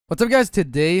What's up, guys?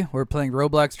 Today we're playing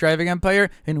Roblox Driving Empire,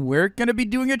 and we're gonna be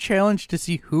doing a challenge to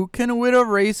see who can win a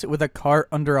race with a car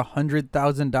under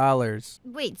 $100,000.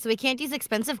 Wait, so we can't use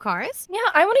expensive cars? Yeah,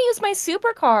 I want to use my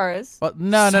supercars. Well,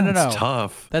 no. Sounds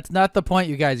tough. That's not the point,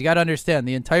 you guys. You gotta understand.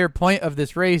 The entire point of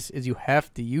this race is you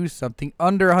have to use something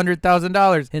under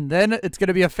 $100,000, and then it's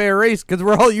gonna be a fair race because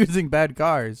we're all using bad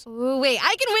cars. Ooh, wait,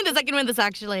 I can win this. I can win this,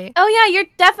 actually. Oh yeah, you're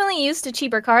definitely used to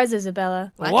cheaper cars,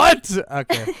 Isabella. What?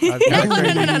 Okay.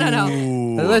 No.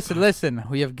 Listen.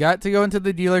 We have got to go into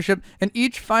the dealership and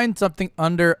each find something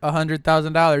under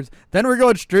 $100,000. Then we're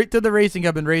going straight to the racing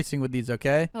hub and racing with these,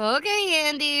 okay? Okay,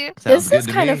 Andy. This is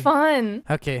kind of fun.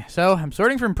 Okay, so I'm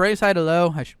sorting from price high to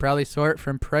low. I should probably sort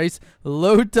from price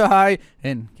low to high.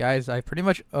 And guys, I pretty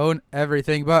much own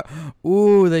everything, but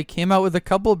ooh, they came out with a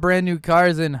couple brand new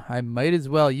cars and I might as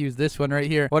well use this one right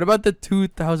here. What about the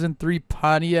 2003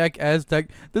 Pontiac Aztek?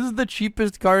 This is the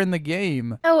cheapest car in the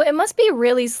game. Oh, it must be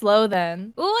really slow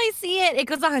then. Oh, I see it. It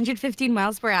goes 115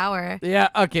 miles per hour. Yeah,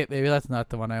 okay, maybe that's not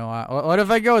the one I want. What if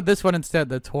I go with this one instead?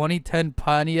 The 2010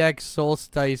 Pontiac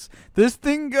Solstice. This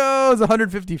thing goes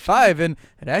 155 and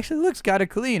it actually looks kind of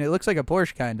clean. It looks like a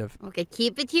Porsche kind of. Okay,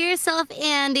 keep it to yourself,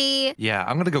 Andy. Yeah,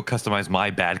 I'm gonna go customize my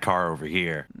bad car over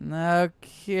here.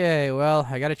 Okay, well,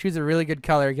 I gotta choose a really good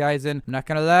color, guys, and I'm not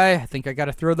gonna lie, I think I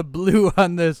gotta throw the blue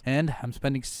on this, and I'm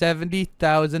spending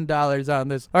 $70,000 on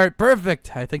this. All right,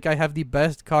 perfect. I think I have the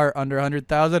best car under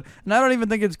 100,000, and I don't even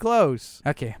think it's close.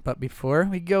 Okay, but before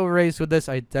we go race with this,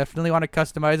 I definitely want to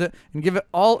customize it and give it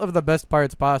all of the best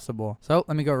parts possible. So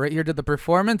let me go right here to the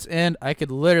performance, and I could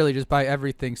literally just buy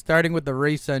everything, starting with the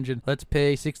race engine. Let's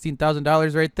pay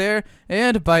 $16,000 right there,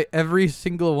 and buy every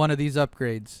single one of these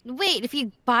upgrades. Wait, if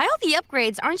you buy all the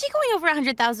upgrades, aren't you going over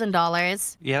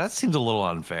 $100,000? Yeah, that seems a little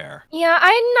unfair. Yeah,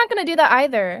 I'm not gonna do that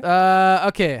either.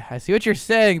 Okay, I see what you're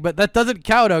saying, but that doesn't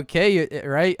count, okay?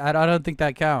 Right? I don't think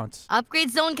that counts.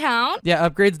 Upgrades don't count? Yeah,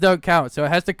 upgrades don't count, so it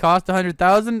has to cost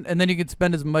 100,000, and then you can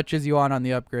spend as much as you want on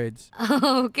the upgrades.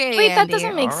 Okay, Wait, that Andy.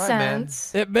 doesn't make All right, man.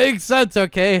 sense. It makes sense,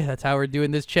 okay? That's how we're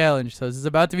doing this challenge. So this is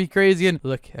about to be crazy, and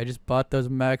look, I just bought those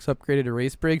max upgraded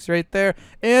race brakes right there,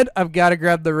 and I've got to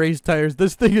grab the race tires.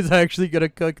 This thing is actually gonna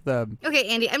cook them. Okay,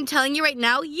 Andy, I'm telling you right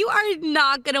now, you are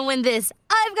not gonna win this.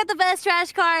 I've got the best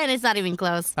trash car, and it's not even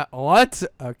close. What?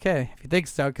 Okay, if you think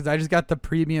so, because I just got the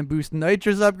premium boost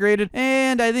nitrous upgraded,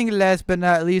 and I think last but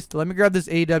not least, let me grab this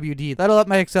AWD. That'll up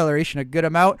my acceleration a good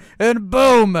amount, and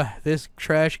boom! This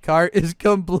trash car is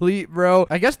complete, bro.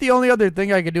 I guess the only other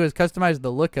thing I could do is customize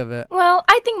the look of it. Well,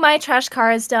 I think my trash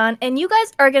car is done, and you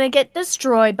guys are gonna get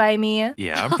destroyed by me.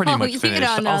 Yeah, I'm pretty Oh, much you finished.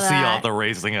 don't know I'll see you that. at the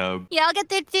racing hub. Yeah, I'll get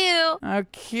there too.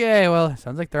 Okay, well,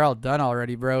 sounds like they're all done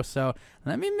already, bro, so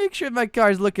let me make sure my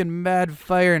car's looking mad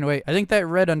fire. And wait, I think that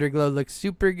red underglow looks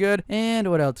super good.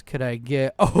 And what else could I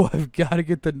get? Oh, I've got to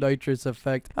get the nitrous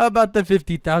effect. How about the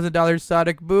 $50,000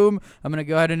 Sonic Boom? I'm going to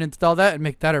go ahead and install that and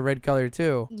make that a red color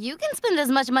too. You can spend as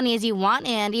much money as you want,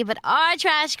 Andy, but our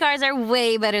trash cars are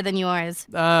way better than yours.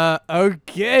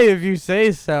 Okay, if you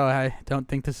say so. I don't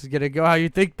think this is going to go how you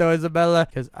think though, Isabella,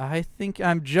 because I think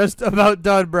I'm just about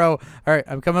done, bro. All right,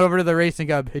 I'm coming over to the racing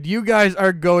hub, and you guys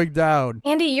are going down.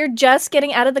 Andy, you're just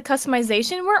getting out of the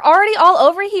customization. We're already all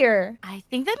over here. I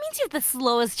think that means you have the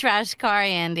slowest trash car,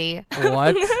 Andy.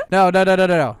 What? No.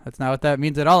 That's not what that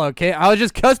means at all, okay? I was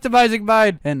just customizing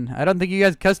mine, and I don't think you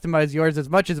guys customize yours as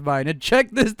much as mine. And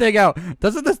check this thing out.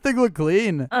 Doesn't this thing look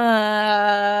clean?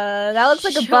 That looks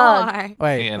like a bug.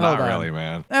 Wait, Yeah, hold not on. really,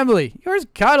 man. Emily, yours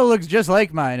kind of looks just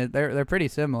like mine. They're pretty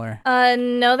similar.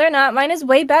 No, they're not. Mine is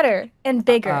way better and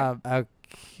bigger. Okay.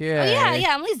 Oh,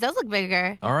 yeah, Emily's does look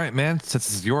bigger. All right, man.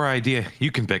 Since it's your idea, you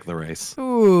can pick the race.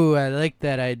 Ooh, I like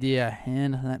that idea.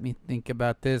 And let me think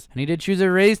about this. I need to choose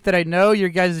a race that I know your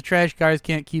guys' trash cars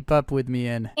can't keep up with me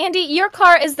in. Andy, your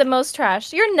car is the most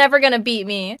trash. You're never gonna beat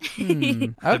me.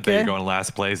 I bet Okay. you're going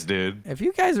last place, dude. If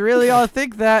you guys really all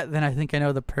think that, then I think I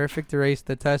know the perfect race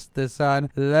to test this on.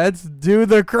 Let's do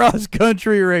the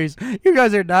cross-country race. You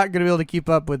guys are not going to be able to keep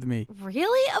up with me.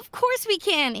 Really? Of course we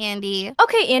can, Andy.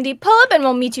 Okay, Andy, pull up and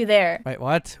we'll meet you there. Wait,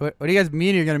 what? What do you guys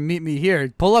mean you're going to meet me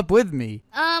here? Pull up with me.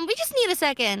 We just need a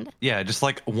second. Yeah, just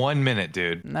like 1 minute,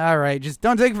 dude. All right, just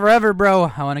don't take forever,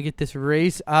 bro. I want to get this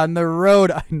race on the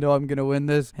road. I know I'm going to win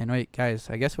this. And wait, guys,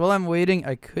 I guess while I'm waiting,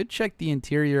 I could check the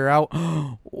interior out.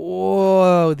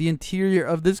 Whoa, the interior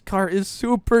of this car is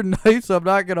super nice. I'm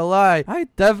not going to lie. I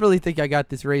definitely think I got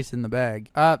this race in the bag.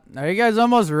 Are you guys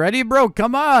almost ready, bro?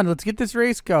 Come on, let's get this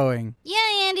race going. Yeah,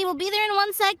 Andy, We'll be there in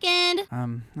 1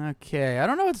 second. Okay. I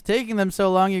don't know what's taking them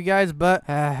so long, you guys, but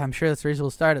I'm sure this race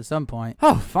will start at some point.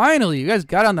 Oh, finally, you guys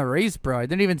got on the race, bro. I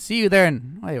didn't even see you there.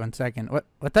 And wait 1 second. What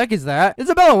the heck is that?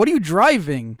 Isabella, what are you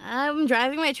driving? I'm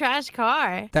driving my trash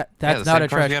car. That's not a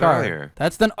trash car. Earlier.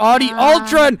 That's an Audi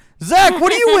Ultra. Zach,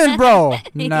 what are you in, bro?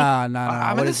 Nah.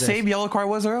 I'm in the same yellow car I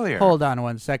was earlier. Hold on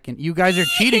 1 second. You guys are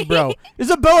cheating, bro.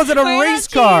 Isabella's in a We're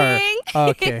race not car. cheating.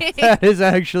 Okay, that is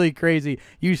actually crazy.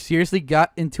 You seriously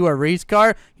got into a race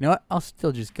car? You know what? I'll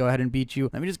still just go ahead and beat you.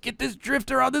 Let me just get this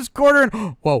drift around this corner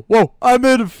and whoa, I'm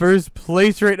in first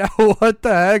place right now. What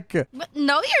the heck? But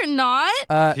no, you're not.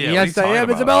 Yes, I am,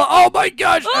 about? Isabella. Oh my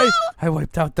gosh, Oh! I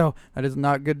wiped out though. That is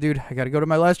not good, dude. I gotta go to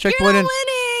my last You're checkpoint. not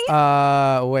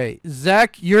winning. Wait,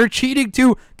 Zach, you're cheating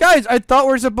too. Guys, I thought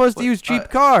we're supposed to use cheap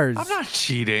cars. I'm not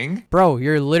cheating. Bro,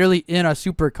 you're literally in a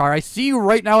supercar. I see you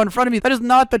right now in front of me. That is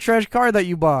not the trash car that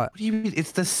you bought. What do you mean?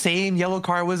 It's the same yellow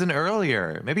car I was in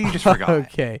earlier. Maybe you just forgot.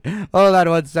 Okay, hold on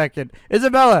 1 second.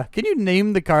 Isabella, can you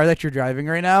name the car that you're driving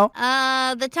right now?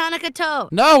 The Tonica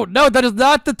Tote. No, that is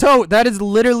not the tote. That is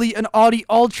literally an Audi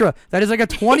Ultra. That is like a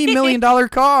 $20 million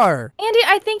car. Andy,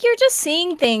 I think you're just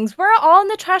seeing things. We're all in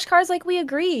the trash cars like we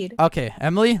agreed. Okay,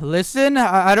 Emily, listen.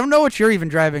 I don't know what you're even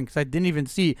driving because I didn't even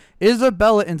see.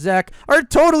 Isabella and Zach are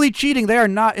totally cheating. They are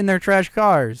not in their trash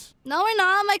cars. No, we're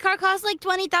not. My car costs like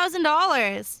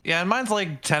 $20,000. Yeah, and mine's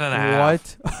like 10 and a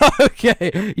half. What?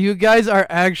 Okay, you guys are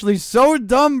actually so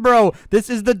dumb, bro. This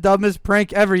is the dumbest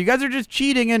prank ever. You guys are just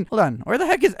cheating. And hold on, where the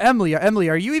heck is Emily? Emily,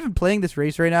 are you even playing this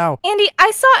race right now? Andy, I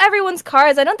saw everyone's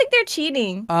cars. I don't think they're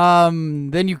cheating.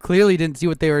 Then you clearly didn't see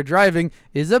what they were driving.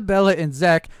 Isabella and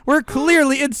Zach were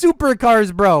clearly in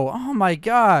supercars, bro. Oh my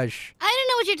gosh. I don't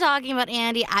know what you're talking about,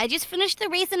 Andy. I just finished the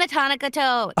race in a Tonica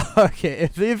Tote. Okay,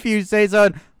 if you say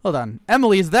so. Hold on.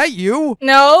 Emily, is that you?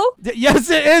 No?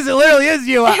 Yes, it is. It literally is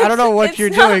you. I don't know what It's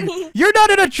you're not doing. me. You're not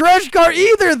in a trash car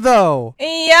either, though.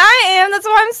 Yeah, I am. That's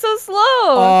why I'm so slow.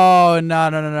 Oh,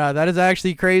 no. That is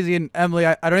actually crazy. And Emily,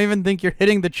 I don't even think you're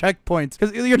hitting the checkpoints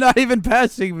because you're not even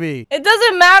passing me. It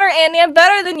doesn't matter, Andy. I'm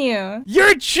better than you.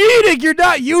 You're cheating. You're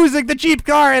not using the cheap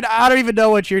car, and I don't even know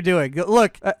what you're doing.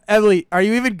 Look, Emily, are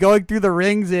you even going through the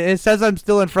rings? It says I'm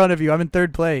still in front of you. I'm in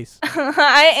third place.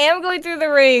 I am going through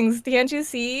the rings. Can't you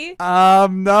see?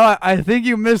 No, I think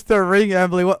you missed the ring,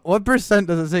 Emily. What percent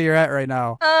does it say you're at right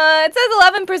now? It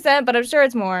says 11%, but I'm sure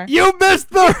it's more. You missed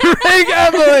the ring,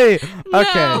 Emily.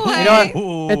 Okay, No you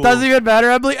know what? It doesn't even matter,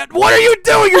 Emily. What are you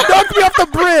doing? You knocked me off the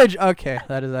bridge. Okay,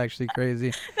 that is actually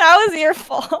crazy. That was your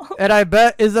fault. And I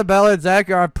bet Isabella and Zach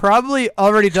are probably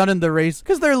already done in the race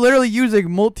because they're literally using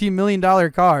multi-million-dollar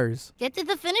cars. Get to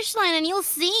the finish line and you'll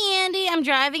see, Andy. I'm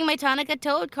driving my Tonica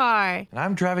Tote car. And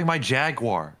I'm driving my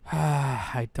Jaguar.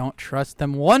 I don't trust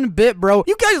them one bit, bro.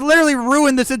 You guys literally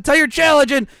ruined this entire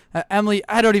challenge. And Emily,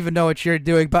 I don't even know what you're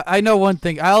doing, but I know one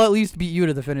thing. I'll at least beat you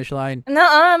to the finish line. Nuh-uh,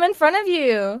 I'm in front of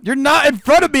you. You're not in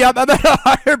front of me. I'm at a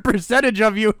higher percentage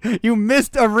of you. You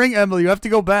missed a ring, Emily. You have to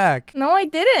go back. No, I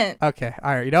didn't. Okay,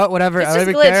 all right. You know what? Whatever. It's I don't just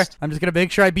even care. glitched. I'm just going to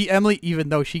make sure I beat Emily, even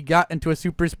though she got into a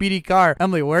super speedy car.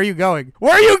 Emily, where are you going?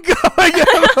 Where are you going,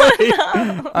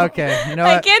 Emily? Okay, you know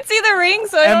I what? can't see the ring,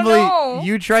 so I Emily, don't know.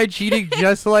 you tried cheating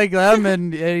just like them,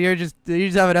 and you just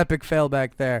have an epic fail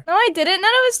back there. No, I didn't.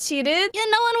 None of us cheated. Yeah,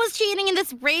 no one was cheating in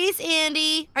this race,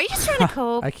 Andy. Are you just trying to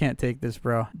cope? I can't take this,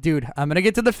 bro. Dude, I'm gonna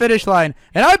get to the finish line,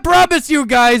 and I promise you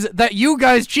guys that you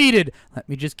guys cheated. Let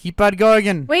me just keep on going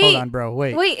and Wait. hold on, bro.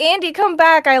 Wait. Wait, Andy, come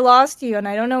back. I lost you, and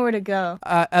I don't know where to go.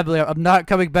 Emily, I'm not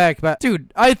coming back, but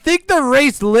dude, I think the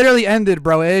race literally ended,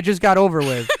 bro. It just got over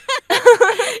with.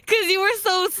 Because you were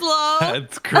so slow.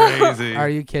 That's crazy. Are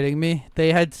you kidding me?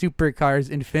 They had supercars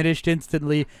and finished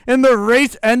instantly, and the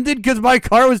race ended because my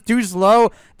car was too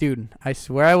slow? Dude, I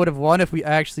swear I would have won if we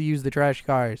actually used the trash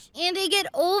cars. Andy, get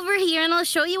over here and I'll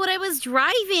show you what I was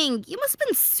driving. You must have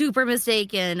been super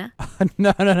mistaken.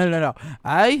 No.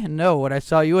 I know what I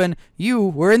saw you in. You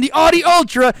were in the Audi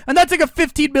Ultra, and that's like a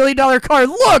 $15 million car.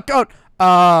 Look!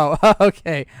 Oh,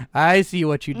 okay. I see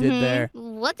what you did there.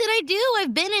 What did I do?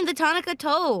 I've been in the Tonica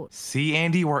Tote. See,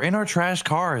 Andy, we're in our trash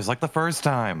cars like the first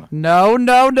time. No.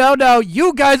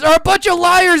 You guys are a bunch of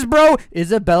liars, bro.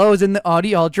 Isabella was in the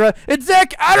Audi Ultra. And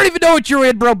Zach, I don't even know what you were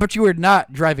in, bro, but you were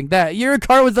not driving that. Your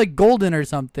car was like golden or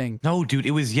something. No, dude,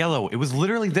 it was yellow. It was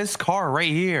literally this car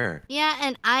right here. Yeah,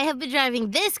 and I have been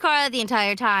driving this car the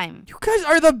entire time. You guys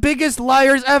are the biggest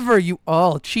liars ever. You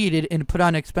all cheated and put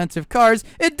on expensive cars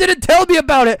and didn't tell me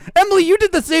about it. Emily, you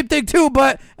did the same thing too,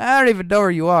 but I don't even know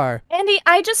where you are. Andy,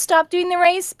 I just stopped doing the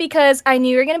race because I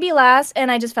knew you were going to be last,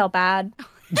 and I just felt bad.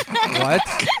 What?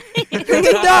 You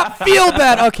did not feel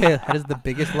bad. Okay, that is the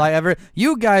biggest lie ever.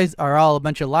 You guys are all a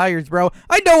bunch of liars, bro.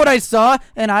 I know what I saw,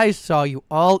 and I saw you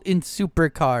all in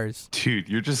supercars. Dude,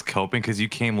 you're just coping because you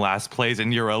came last place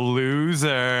and you're a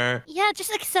loser. Yeah,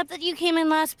 just accept that you came in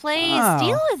last place. Oh.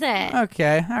 Deal with it.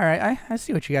 Okay, all right. I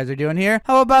see what you guys are doing here.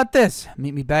 How about this?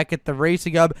 Meet me back at the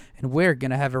racing hub, and we're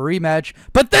gonna have a rematch.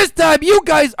 But this time, you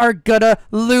guys are gonna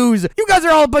lose. You guys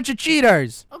are all a bunch of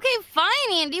cheaters. Okay, fine,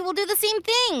 Andy. We'll do the same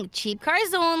thing. Cheap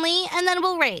cars only, and then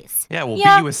we'll race. Yeah, we'll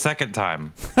Yeah. beat you a second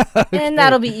time. And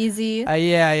that'll be easy.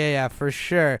 Yeah, for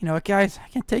sure. You know what, guys? I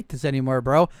can't take this anymore,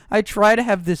 bro. I try to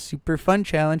have this super fun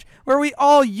challenge where we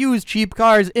all use cheap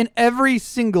cars, and every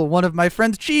single one of my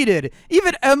friends cheated.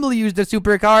 Even Emily used a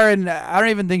supercar, and I don't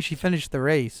even think she finished the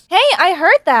race. Hey, I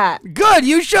heard that. Good,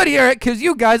 you should hear it, because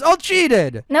you guys all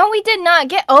cheated. No, we did not.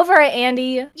 Get over it,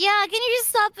 Andy. Yeah, can you just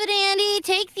stop it, Andy?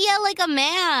 Take the L like a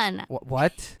man.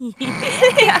 What? All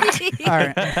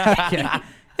right. Okay.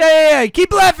 Hey,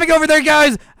 keep laughing over there,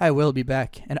 guys. I will be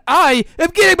back. And I am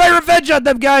getting my revenge on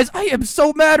them, guys. I am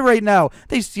so mad right now.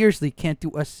 They seriously can't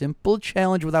do a simple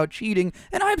challenge without cheating,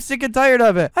 and I'm sick and tired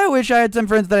of it. I wish I had some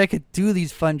friends that I could do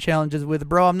these fun challenges with,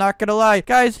 bro. I'm not gonna lie.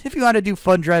 Guys, if you want to do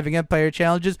fun driving Empire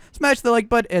challenges, smash the like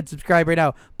button and subscribe right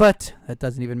now. But that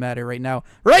doesn't even matter right now.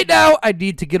 Right now, I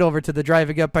need to get over to the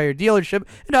Driving Empire dealership,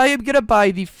 and I am gonna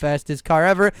buy the fastest car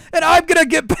ever, and I'm gonna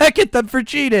get back at them for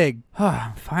cheating.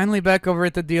 I'm finally back over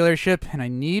at the dealership, and I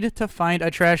need to find a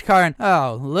trash car. And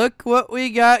oh, look what we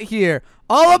got here.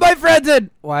 All of my friends in.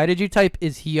 Why did you type,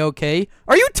 is he okay?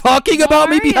 Are you talking about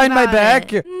me worry behind my about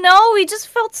back? it. No, we just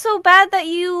felt so bad that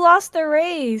you lost the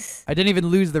race. I didn't even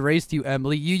lose the race to you,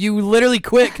 Emily. You literally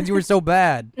quit because you were so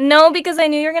bad. No, because I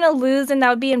knew you were going to lose and that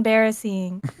would be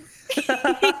embarrassing.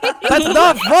 That's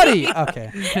not funny.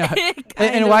 Okay.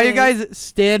 And why are you guys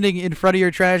standing in front of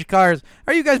your trash cars?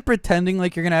 Are you guys pretending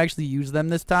like you're going to actually use them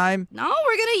this time? No,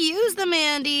 we're gonna use them,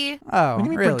 Andy. Oh, What do you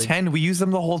mean really? pretend? We use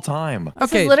them the whole time. This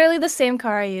Okay. is literally the same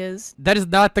car I used. That is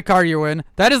not the car you're in.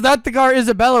 That is not the car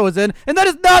Isabella was in. And that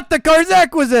is not the car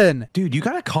Zach was in. Dude, you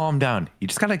gotta calm down. You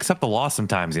just gotta accept the loss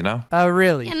sometimes, you know? Oh,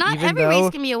 really? Yeah, not Even every though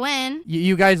race can be a win.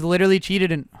 you guys literally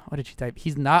cheated and... What did she type?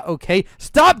 He's not okay.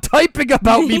 Stop typing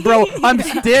about me, bro. I'm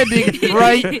standing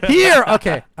right here.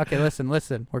 Okay,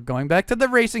 listen. We're going back to the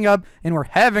racing hub, and we're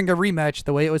having a rematch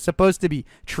the way it was supposed to be.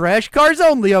 Trash cars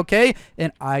only, okay?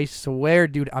 And I swear,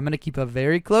 dude, I'm going to keep a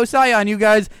very close eye on you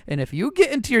guys, and if you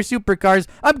get into your supercars,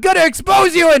 I'm going to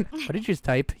expose you. And what did you just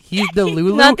type? He's the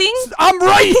Lulu? Nothing. I'm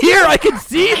right here. I can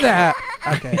see that.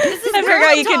 Okay. This is I girl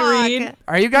forgot you could talk. read.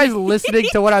 Are you guys listening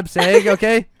to what I'm saying,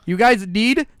 okay? You guys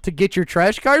need to get your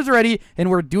trash cars ready,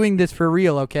 and we're doing this for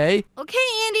real, okay? Okay,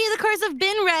 Andy, the cars have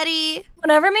been ready.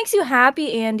 Whatever makes you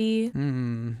happy, Andy.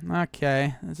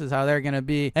 Okay. This is how they're gonna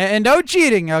be. And no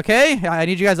cheating, okay? I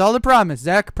need you guys all to promise.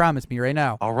 Zach, promise me right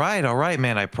now. All right,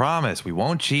 man. I promise. We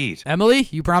won't cheat. Emily,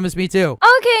 you promise me too.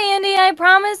 Okay, Andy, I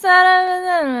promise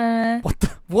that.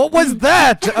 What was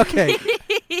that? Okay.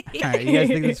 All right, you guys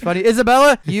think this is funny?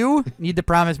 Isabella, you need to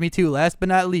promise me too, last but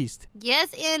not least. Yes,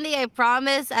 Andy, I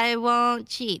promise I won't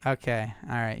cheat. Okay.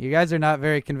 All right. You guys are not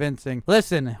very convincing.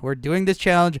 Listen, we're doing this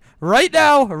challenge right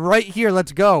now, right here.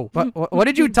 Let's go. What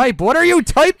did you type? What are you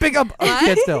typing up? Oh,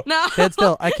 stand still. No. Stand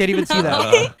still. I can't even see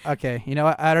that. Okay. You know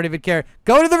what? I don't even care.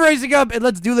 Go to the racing hub and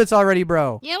let's do this already,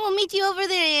 bro. Yeah, we'll meet you over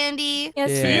there, Andy. Yes,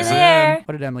 Yeah. see you See there.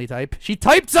 What did Emily type? She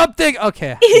typed something.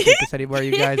 Okay. I can't take this anymore,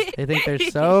 you guys. I think they're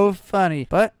so funny.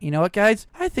 But you know what, guys?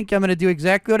 I think I'm going to do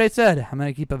exactly what I said. I'm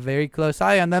going to keep a very close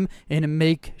eye on them and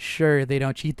make sure they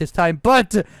don't cheat this time.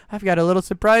 But I've got a little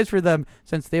surprise for them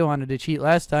since they wanted to cheat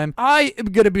last time. I am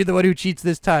going to be the one who cheats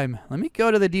this time. Let me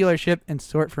go to the dealership and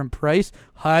sort from price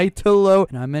high to low.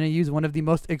 And I'm going to use one of the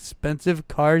most expensive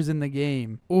cars in the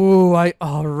game. Ooh, I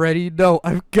already know.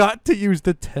 I've got to use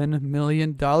the $10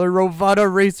 million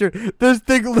Rovada Racer. This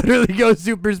thing literally goes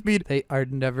super speed. They are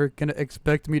never going to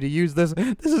expect me to use this.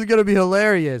 This is going to be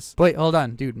hilarious. Wait, hold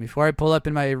on, dude. Before I pull up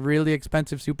in my really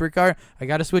expensive supercar, I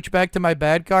got to switch back to my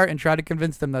bad car and try to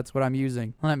convince them that's what I'm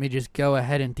using. Let me just go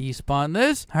ahead and despawn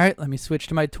this. All right, let me switch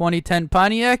to my 2010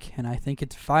 Pontiac, and I think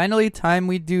it's finally time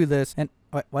we do this. And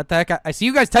what the heck? I see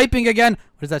you guys typing again.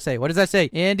 What does that say? What does that say?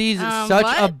 Andy's such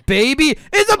what? a baby.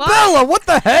 Isabella, what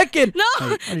the heck? And No, wait,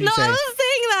 what did you no, say? I was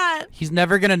saying that? He's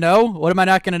never gonna know. What am I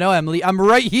not gonna know, Emily? I'm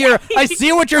right here. I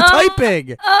see what you're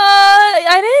typing.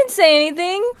 I didn't say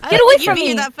anything. Get away from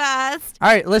me. That fast. All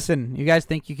right, listen. You guys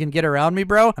think you can get around me,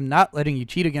 bro? I'm not letting you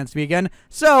cheat against me again.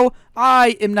 So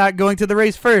I am not going to the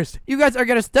race first. You guys are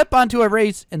gonna step onto a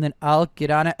race, and then I'll get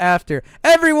on it after.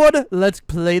 Everyone, let's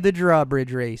play the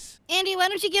drawbridge race. Andy, why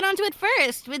don't you get onto it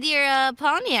first with your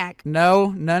Pontiac?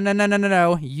 No.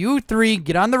 You three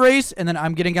get on the race, and then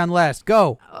I'm getting on last.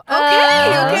 Go.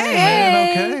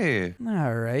 Okay.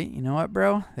 All right. You know what,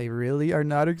 bro? They really are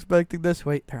not expecting this.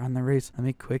 Wait, they're on the race. Let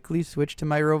me quickly switch to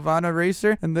my Rovana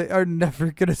racer, and they are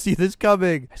never gonna see this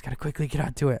coming. I just gotta quickly get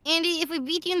onto it. Andy, if we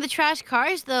beat you in the trash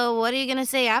cars, though, what are you gonna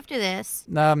say after this?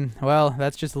 Well,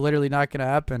 that's just literally not gonna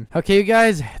happen. Okay, you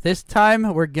guys, this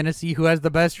time we're gonna see who has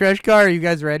the best trash car. Are you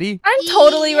guys ready? I'm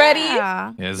totally ready.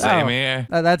 Yeah. Yeah, same here.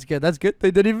 That's good. That's good.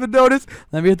 They didn't even notice.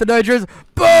 Let me hit the nitrous.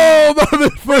 Boom! I'm in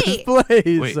first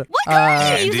place. What car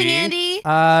are you using, Andy?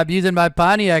 I'm using my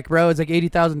Pontiac, bro. It's like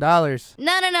 $80,000.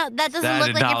 No. That doesn't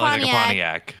look like your Like a Pontiac.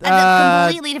 Pontiac. That's a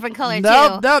completely different color,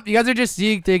 too. Nope. You guys are just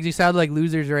seeing things. You sound like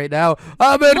losers right now.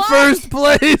 I'm in first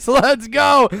place. Let's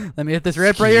go. Let me hit this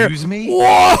ramp right here. Excuse me?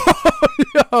 Whoa!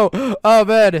 Yo. Oh,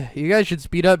 man. You guys should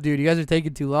speed up, dude. You guys are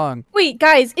taking too long. Wait,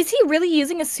 guys, is he really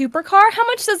using a supercar? How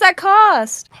much does that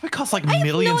cost? Probably costs like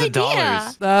millions of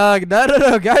dollars.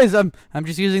 No, guys. I'm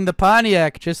just using the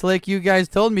Pontiac, just like you guys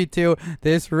told me to.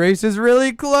 This race is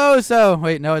really close. Oh,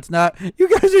 wait, no, it's not. You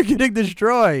guys are getting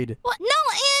destroyed. What? No,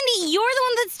 Andy, you're the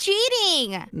one that's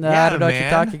cheating. No, Yeah, I don't know what man.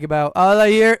 you're talking about. All I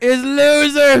hear is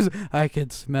losers. I can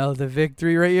smell the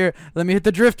victory right here. Let me hit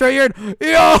the drift right here.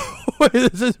 Yo,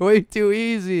 this is way too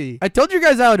easy. I told you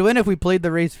guys I would win if we played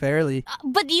the race fairly.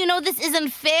 But you know this isn't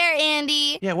fair,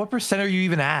 Andy. Yeah, what percent are you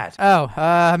even at? Oh,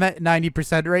 I'm at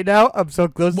 90% right now. I'm so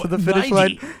close to What, the finish 90?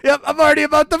 line. Yep, I'm already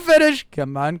about to finish.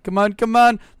 Come on.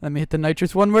 Let me hit the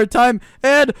nitrous one more time.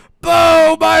 And boom,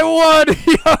 I won.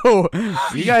 Yo,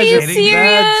 you guys Are you are mad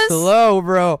serious? slow,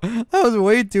 bro. That was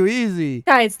way too easy.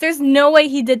 Guys, there's no way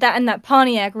he did that in that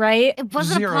Pontiac, right? It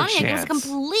wasn't Zero a Pontiac. It was a chance.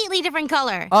 completely different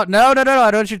color. Oh, no. I don't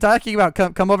know what you're talking about.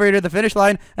 Come over here to the finish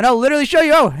line, and I'll literally show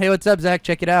you. Oh, hey, what's up, Zach?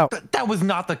 Check it out. That was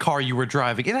not the car you were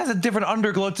driving. It has a different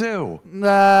underglow too.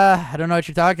 I don't know what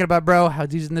you're talking about, bro. I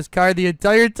was using this car the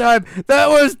entire time. That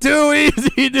was too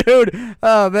easy, dude.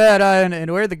 Oh, man.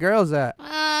 And where are the girls at?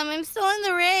 I'm still in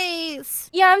the race.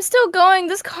 Yeah, I'm still going.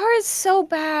 This car is so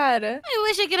bad. I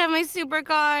wish I could have my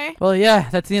supercar. Well, yeah,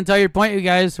 that's the entire point, you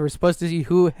guys. We're supposed to see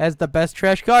who has the best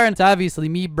trash car, and it's obviously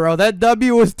me, bro. That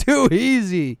W was too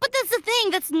easy. But that's the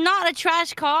thing. That's not a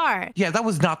trash car. Yeah, that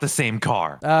was not the same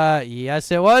car.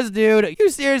 Yes, it was, dude. You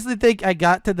seriously think I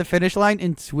got to the finish line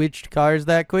and switched cars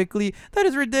that quickly? That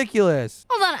is ridiculous.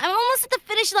 Hold on. I'm almost at the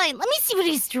finish line. Let me see what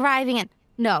he's driving in.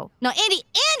 No, Andy,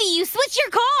 you switched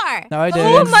your car. No, I didn't.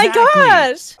 Oh my Exactly.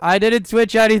 gosh. I didn't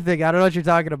switch anything. I don't know what you're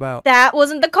talking about. That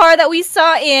wasn't the car that we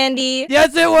saw, Andy.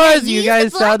 Yes, it was. Yeah, You use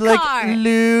guys the black sound like car.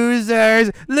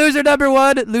 losers. Loser number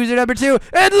 1, loser number 2,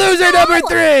 and loser number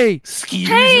 3. Excuse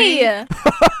me? Hey!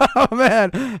 Oh,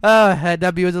 man. Oh, that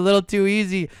W was a little too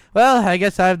easy. Well, I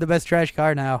guess I have the best trash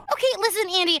car now. Okay, listen,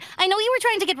 Andy. I know you were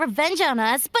trying to get revenge on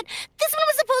us, but this one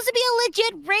was supposed to be a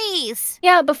legit race.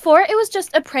 Yeah, before it was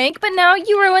just a prank, but now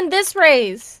you ruined this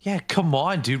race. Yeah, come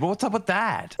on, dude. What's up with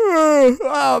that?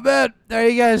 Oh, man. Are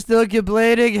you guys still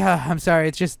complaining? I'm sorry.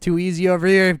 It's just too easy over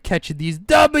here catching these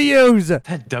W's.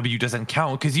 That W doesn't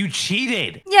count because you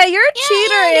cheated. Yeah, you're a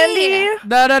cheater, Andy. Andy.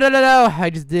 No. I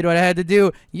just did what I had to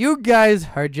do. You guys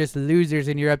are just losers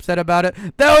and you're upset about it.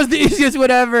 That was the easiest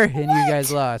one ever, and you guys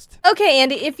lost. Okay,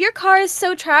 Andy, if your car is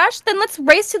so trash, then let's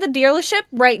race to the dealership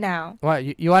right now.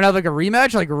 What, you want to have like a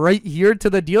rematch, like right here to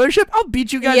the dealership? I'll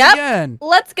beat you guys Yep. again.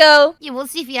 Let's go. Yeah, we'll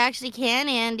see if you actually can,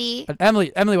 Andy. But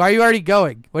Emily, why are you already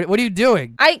going? What are you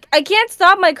doing? I can't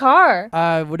stop my car.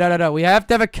 No. We have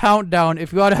to have a countdown.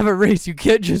 If you want to have a race, you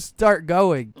can't just start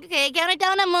going. Okay, count it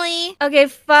down, Emily. Okay,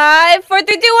 5, 4, 3,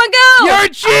 2, 1, go! You're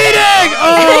cheating!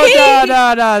 Oh,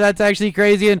 no. That's actually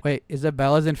crazy. And wait,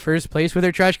 Isabella's in first place with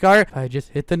her trash car. I just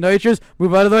hit the nitrous.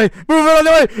 Move out of the way.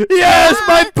 Yes,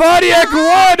 my Pontiac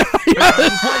won!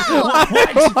 Yes!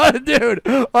 I won, dude.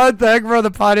 What the heck, bro?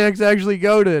 The Pontiac's actually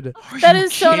goated. That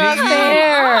is so not kidding me?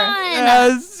 fair.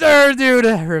 Yes, sir, dude.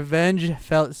 Revenge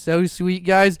felt so sweet,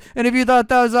 guys. And if you thought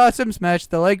that was awesome, smash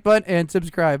the like button and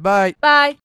subscribe. Bye. Bye.